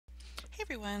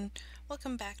everyone,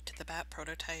 welcome back to the Bat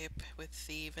Prototype with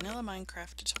the vanilla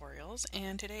Minecraft tutorials,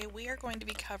 and today we are going to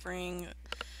be covering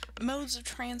modes of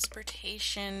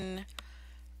transportation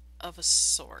of a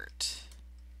sort.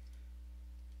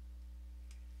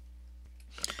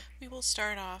 We will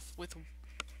start off with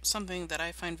something that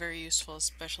I find very useful,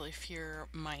 especially if you're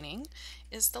mining,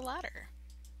 is the ladder.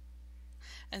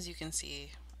 As you can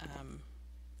see,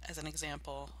 as an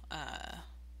example,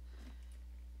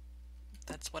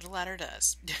 that's what a ladder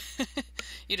does.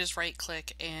 You just right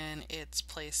click and it's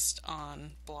placed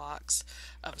on blocks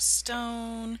of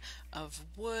stone, of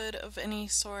wood of any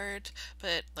sort,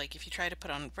 but like if you try to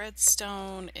put on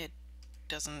redstone, it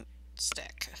doesn't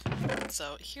stick.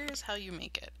 So here's how you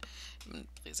make it.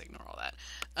 Please ignore all that.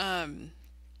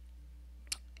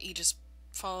 You just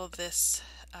follow this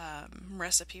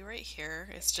recipe right here.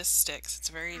 It's just sticks. It's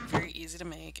very, very easy to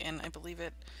make, and I believe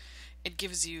it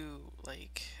gives you,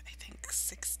 like, I think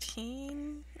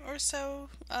 16 or so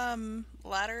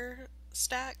ladder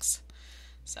stacks.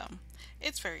 So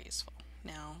it's very useful.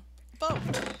 Now, boat.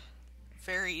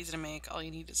 Very easy to make. All you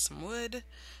need is some wood,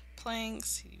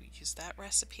 planks. You use that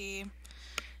recipe.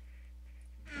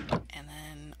 And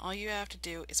then all you have to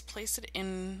do is place it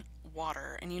in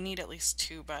water, and you need at least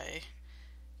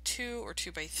 2x2 or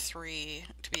 2x3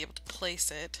 to be able to place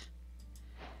it.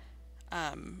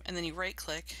 And then you right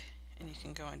click and you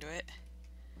can go into it.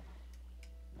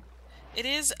 It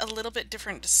is a little bit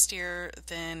different to steer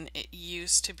than it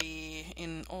used to be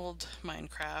in old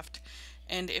Minecraft,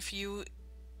 and if you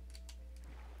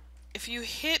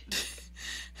hit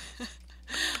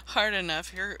hard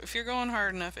enough, if you're going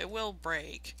hard enough, it will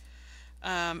break.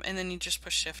 And then you just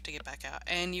push shift to get back out,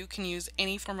 and you can use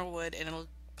any form of wood and it'll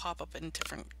pop up in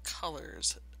different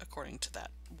colors according to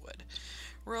that wood.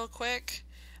 Real quick,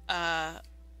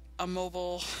 a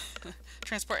mobile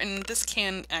transport, and this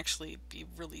can actually be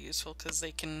really useful because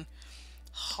they can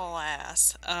haul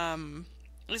ass.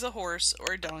 Is a horse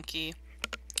or a donkey,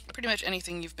 pretty much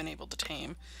anything you've been able to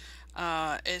tame.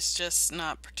 It's just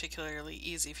not particularly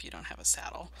easy if you don't have a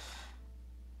saddle.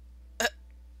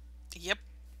 Yep.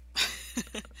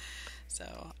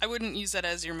 So I wouldn't use that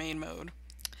as your main mode.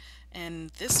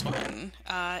 And this one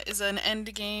is an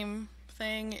end game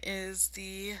thing. Is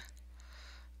the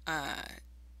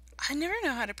I never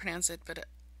know how to pronounce it, but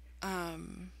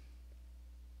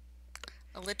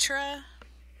Elytra,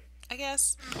 I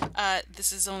guess.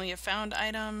 This is only a found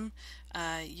item.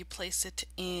 You place it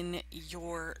in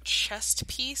your chest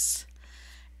piece,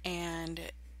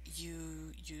 and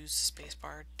you use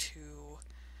spacebar to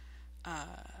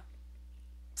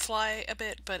fly a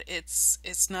bit, but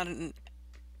it's not a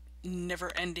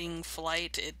never-ending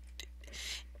flight.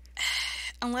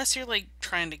 Unless you're like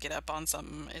trying to get up on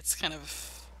something,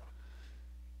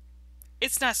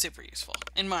 it's not super useful,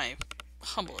 in my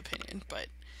humble opinion, but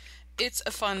it's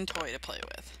a fun toy to play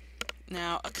with.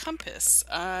 Now, a compass.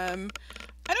 I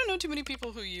don't know too many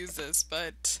people who use this,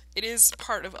 but it is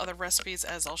part of other recipes,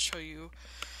 as I'll show you,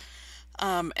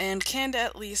 and can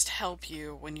at least help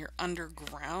you when you're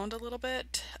underground a little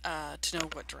bit to know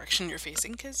what direction you're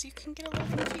facing, because you can get a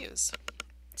little confused.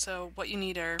 So what you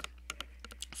need are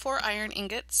 4 iron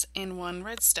ingots and 1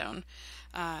 redstone.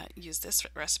 Use this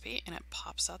recipe and it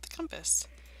pops out the compass.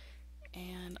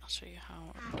 And I'll show you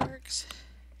how it works.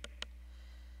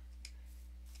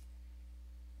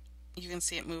 You can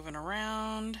see it moving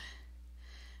around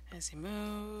as you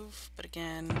move, but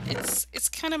again, it's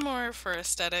kind of more for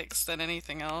aesthetics than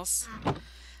anything else.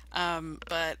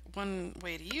 But one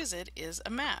way to use it is a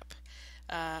map.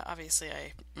 Obviously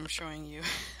I'm showing you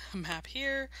a map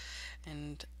here,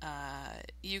 and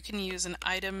you can use an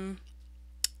item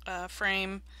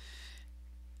frame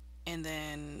and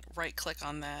then right click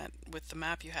on that with the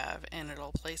map you have and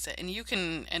it'll place it, and you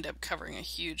can end up covering a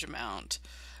huge amount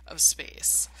of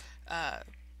space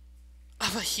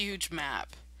of a huge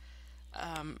map.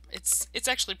 It's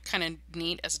actually kind of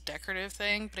neat as a decorative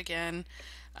thing, but again,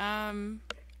 as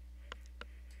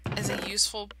a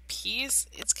useful piece,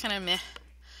 it's kind of meh.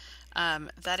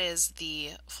 That is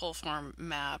the full form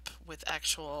map with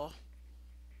actual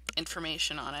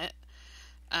information on it.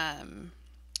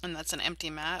 And that's an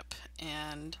empty map,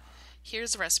 and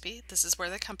here's the recipe. This is where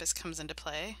the compass comes into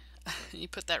play. You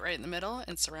put that right in the middle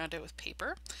and surround it with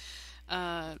paper.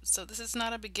 So this is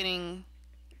not a beginning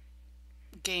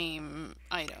game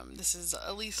item. This is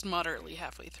at least moderately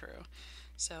halfway through.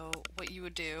 So what you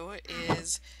would do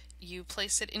is you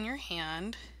place it in your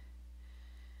hand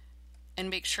and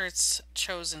make sure it's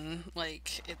chosen,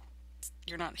 like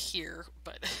you're not here,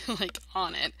 but like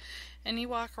on it, and you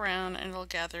walk around and it'll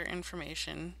gather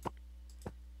information.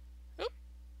 Oop.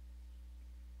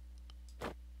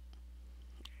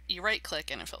 you right click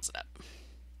and it fills it up.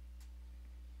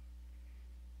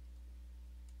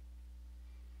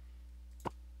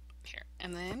 Here,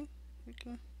 and then you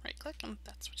can right click and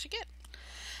that's what you get.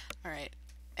 Alright,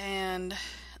 and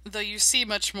though you see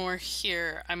much more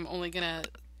here, I'm only gonna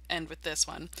end with this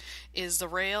one, is the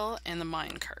rail and the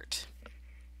minecart.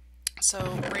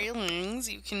 So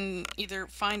railings you can either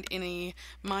find in a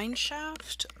mine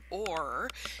shaft or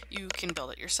you can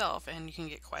build it yourself, and you can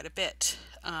get quite a bit.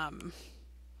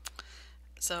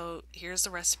 So here's the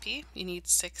recipe. You need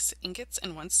 6 ingots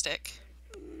and 1 stick.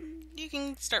 You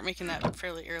can start making that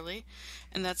fairly early,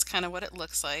 and that's kind of what it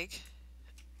looks like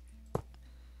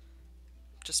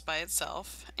just by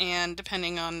itself. And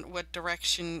depending on what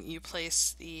direction you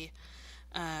place the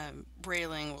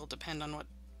railing will depend on what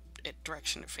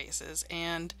direction it faces.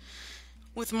 And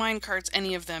with minecarts,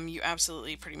 any of them, you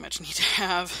absolutely pretty much need to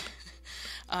have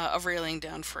a railing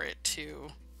down for it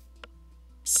to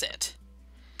sit.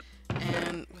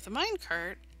 And with a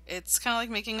minecart, it's kind of like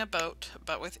making a boat,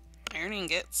 but with iron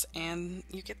ingots, and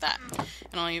you get that.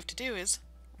 And all you have to do is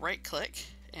right click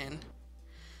and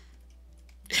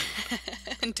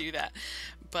and do that.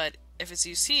 But if, as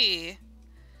you see,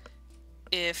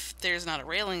 if there's not a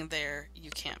railing there, you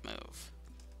can't move.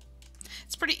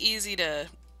 It's pretty easy to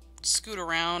scoot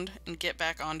around and get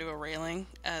back onto a railing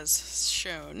as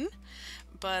shown,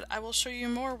 but I will show you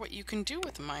more what you can do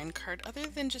with a minecart other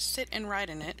than just sit and ride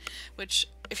in it, which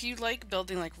if you like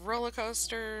building like roller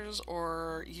coasters,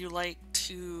 or you like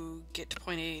to get to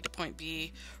point A to point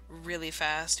B really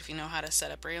fast, if you know how to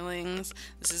set up railings,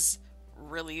 this is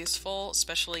really useful,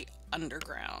 especially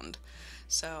underground.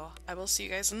 So I will see you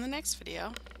guys in the next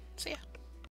video. See ya.